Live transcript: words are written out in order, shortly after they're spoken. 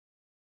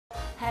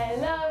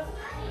Hello,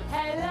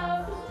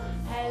 hello,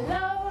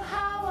 hello,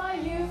 how are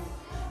you?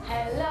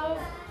 Hello,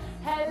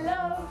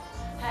 hello,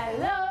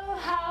 hello,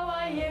 how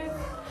are you?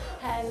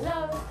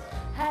 Hello,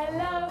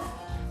 hello,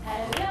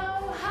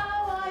 hello,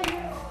 how are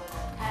you?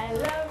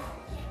 Hello,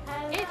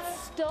 hello. It's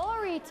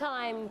story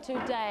time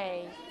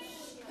today.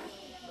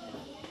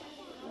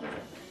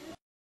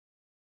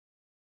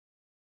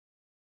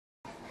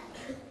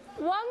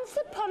 Once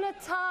upon a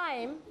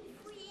time,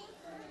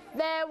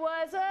 there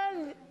was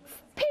a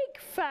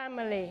pig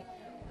family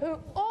who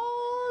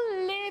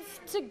all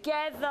lived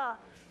together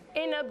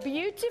in a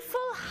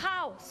beautiful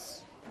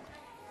house.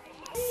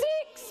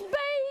 6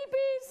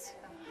 babies!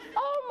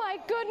 Oh my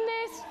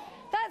goodness,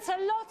 that's a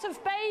lot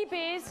of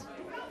babies.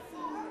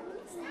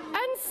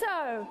 And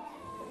so,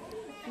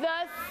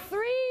 the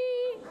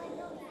 3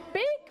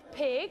 big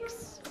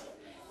pigs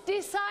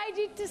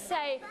decided to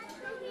say,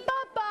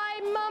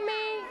 bye-bye,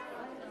 Mummy,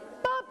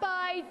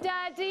 bye-bye,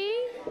 Daddy.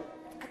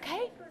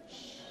 Okay?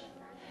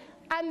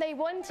 And they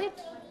wanted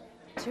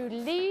to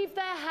leave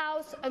their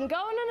house and go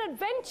on an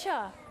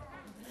adventure.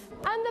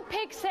 And the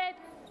pig said,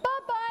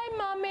 bye-bye,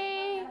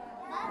 Mummy.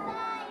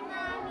 Bye-bye,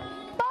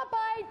 Mommy.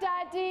 Bye-bye,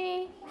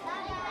 Daddy.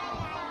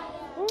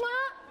 Bye-bye.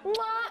 Mwah,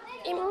 mwah,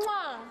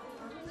 mwah.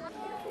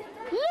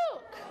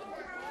 Look!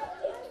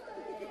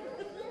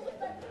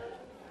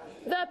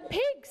 The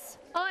pigs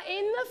are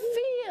in the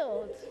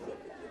field.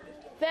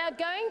 They're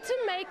going to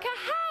make a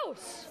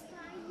house.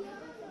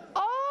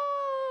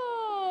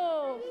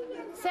 Oh,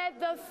 said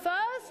the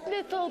first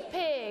little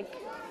pig.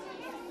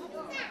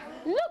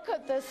 Look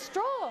at the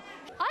straw.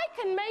 I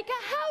can make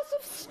a house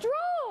of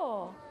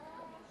straw.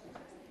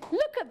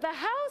 Look at the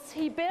house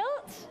he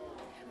built.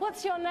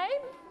 What's your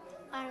name?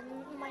 My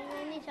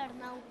name is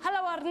Arnau.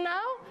 Hello,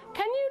 Arnau.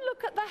 Can you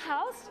look at the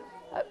house?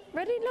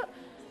 Ready? Look.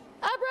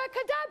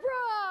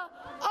 Abracadabra!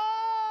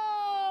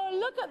 Oh,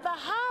 look at the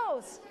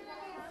house.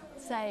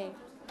 Say,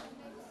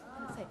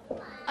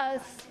 a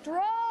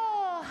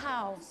straw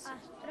house. A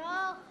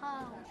straw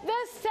house.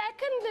 The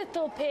second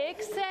little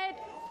pig said,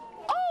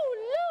 oh,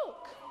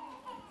 look,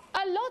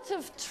 a lot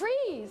of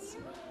trees.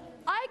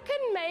 I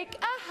can make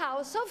a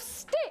house of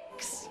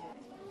sticks.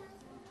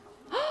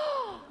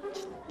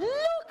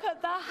 Look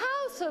at the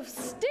house of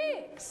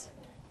sticks.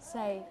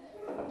 Say,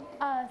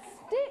 a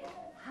stick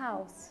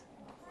house.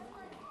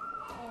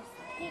 A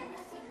stick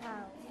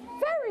house.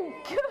 Very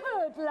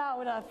good,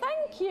 Laura.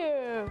 Thank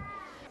you.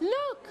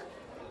 Look,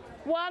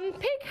 one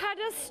pig had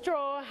a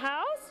straw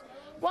house,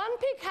 one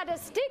pig had a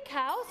stick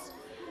house,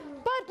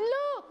 but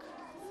look,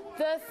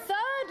 the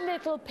third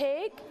little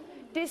pig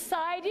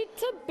decided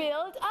to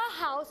build a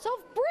house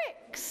of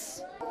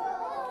bricks.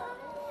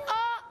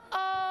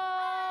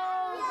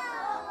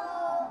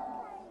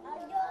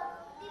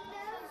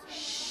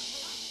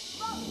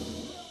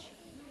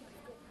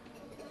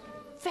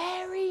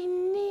 Very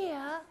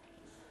near,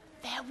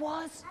 there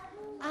was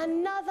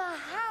another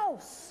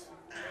house.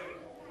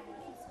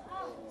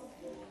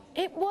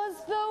 It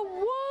was the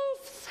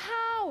wolf's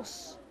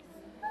house.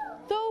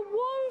 The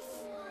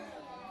wolf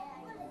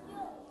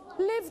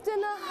lived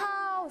in a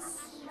house.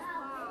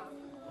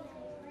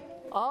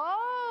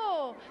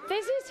 Oh,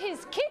 this is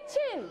his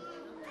kitchen.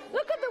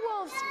 Look at the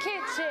wolf's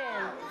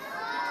kitchen.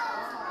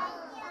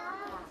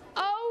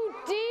 Oh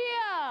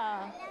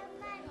dear.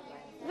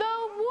 The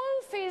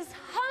wolf is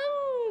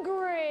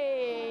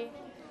hungry.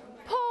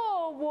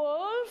 Poor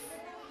wolf.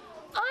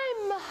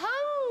 I'm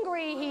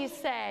hungry, he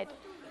said.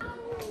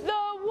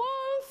 The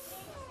wolf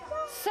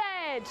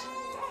said,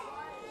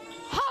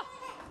 ha!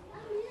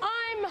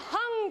 I'm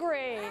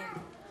hungry.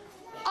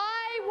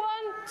 I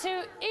want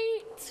to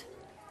eat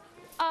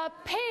a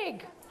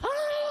pig.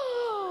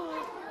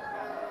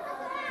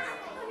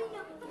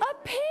 A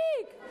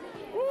pig!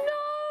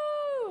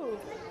 No!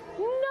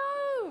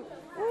 No!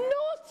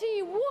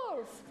 Naughty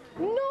wolf!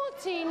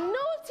 Naughty,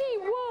 naughty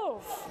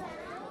wolf!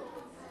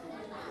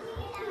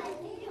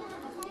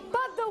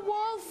 But the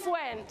wolf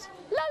went,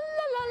 la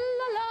la la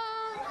la la,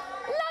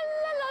 la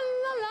la la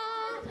la la,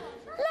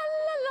 la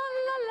la la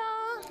la la,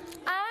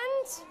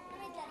 and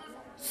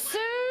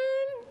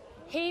soon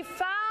he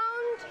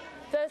found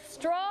the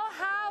straw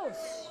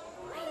house.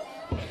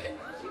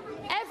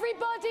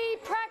 Everybody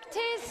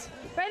practice.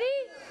 Ready?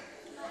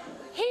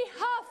 He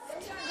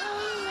huffed.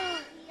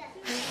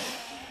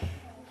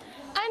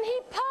 And he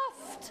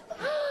puffed.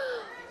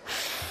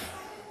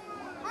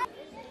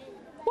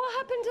 What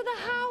happened to the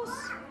house?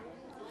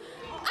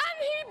 And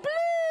he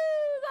blew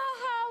the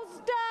house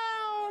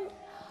down.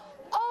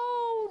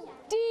 Oh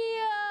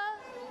dear.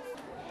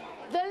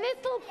 The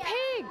little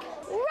pig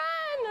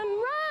ran and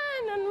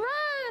ran and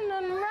ran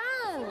and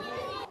ran.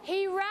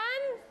 He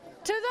ran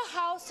to the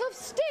house of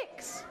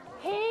sticks.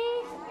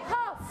 He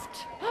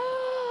huffed.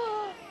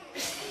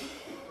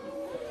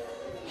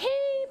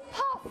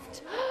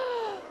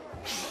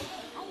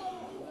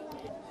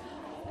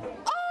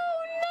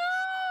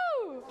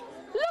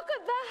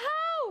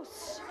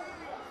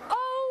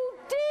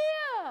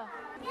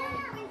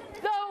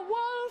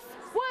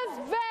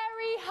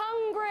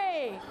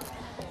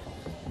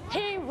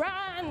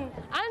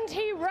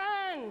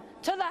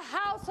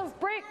 of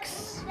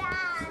bricks.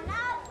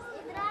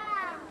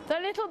 The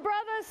little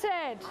brother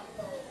said,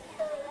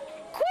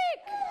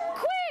 "Quick,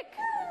 quick,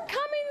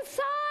 come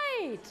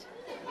inside."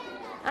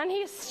 And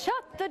he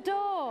shut the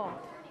door.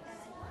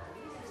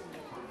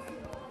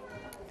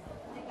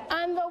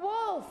 And the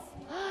wolf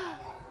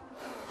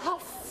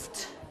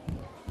huffed.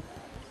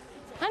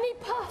 And he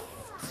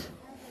puffed.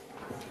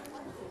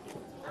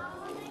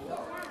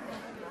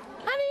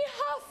 And he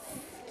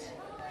huffed.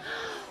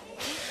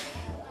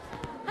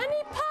 And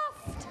he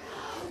puffed.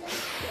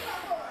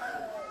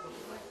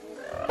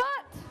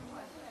 But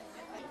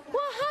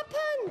what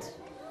happened?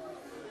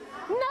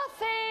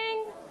 Nothing.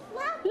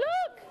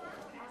 Look,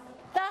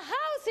 the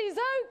house is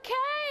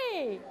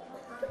okay.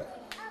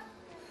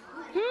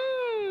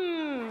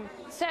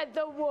 Said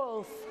the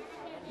wolf.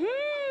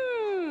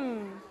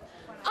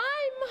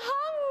 I'm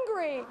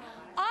hungry.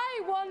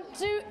 I want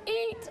to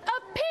eat a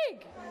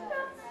pig.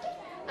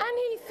 And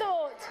he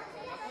thought,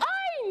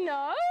 I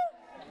know.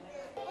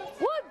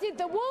 What did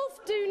the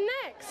wolf do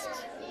next?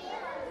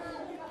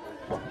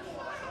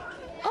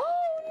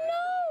 Oh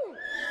no!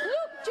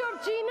 Look,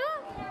 Georgina,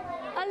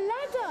 a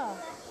ladder.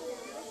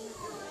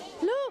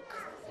 Look,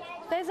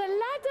 there's a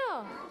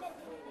ladder.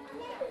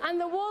 And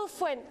the wolf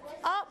went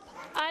up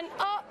and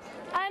up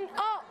and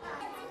up.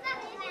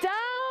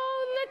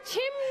 Down the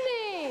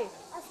chimney.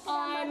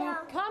 I'm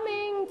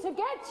coming to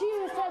get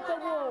you, said the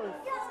wolf.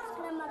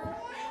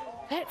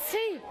 Let's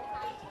see.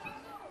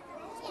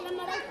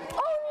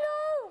 Oh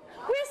no!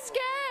 We're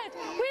scared!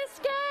 We're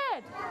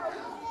scared!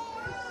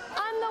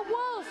 And the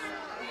wolf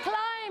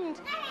climbed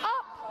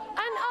up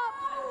and up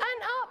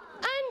and up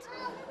and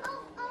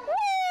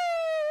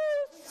whoo!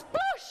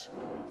 Splosh!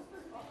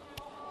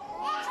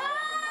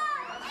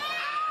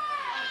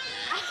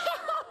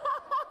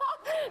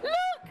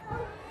 Look!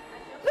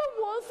 The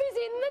wolf is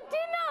in the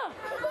dinner!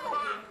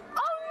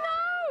 Oh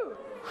no!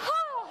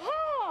 Ha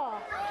ha!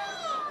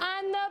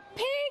 And the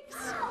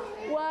pigs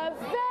were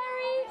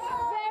very,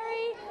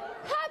 very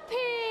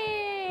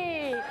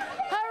happy!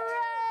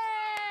 Hooray!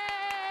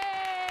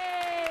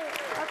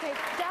 Okay,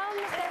 down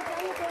the stairs,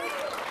 down the stairs.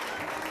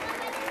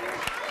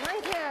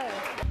 Thank you.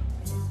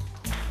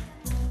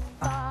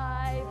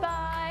 Bye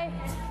bye,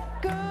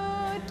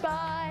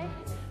 goodbye.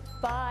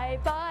 Bye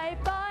bye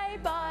bye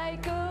bye,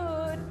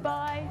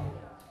 goodbye.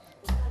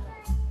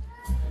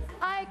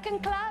 I can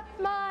clap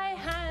my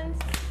hands.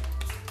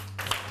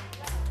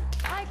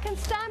 I can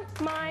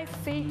stamp my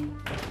feet.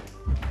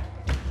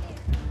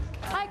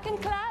 I can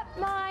clap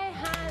my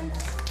hands.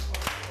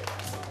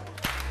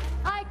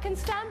 I can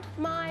stamp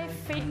my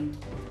feet.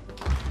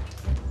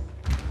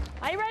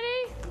 Are you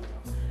ready?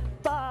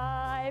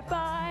 Bye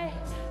bye,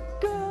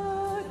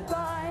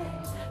 goodbye.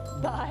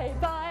 Bye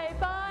bye.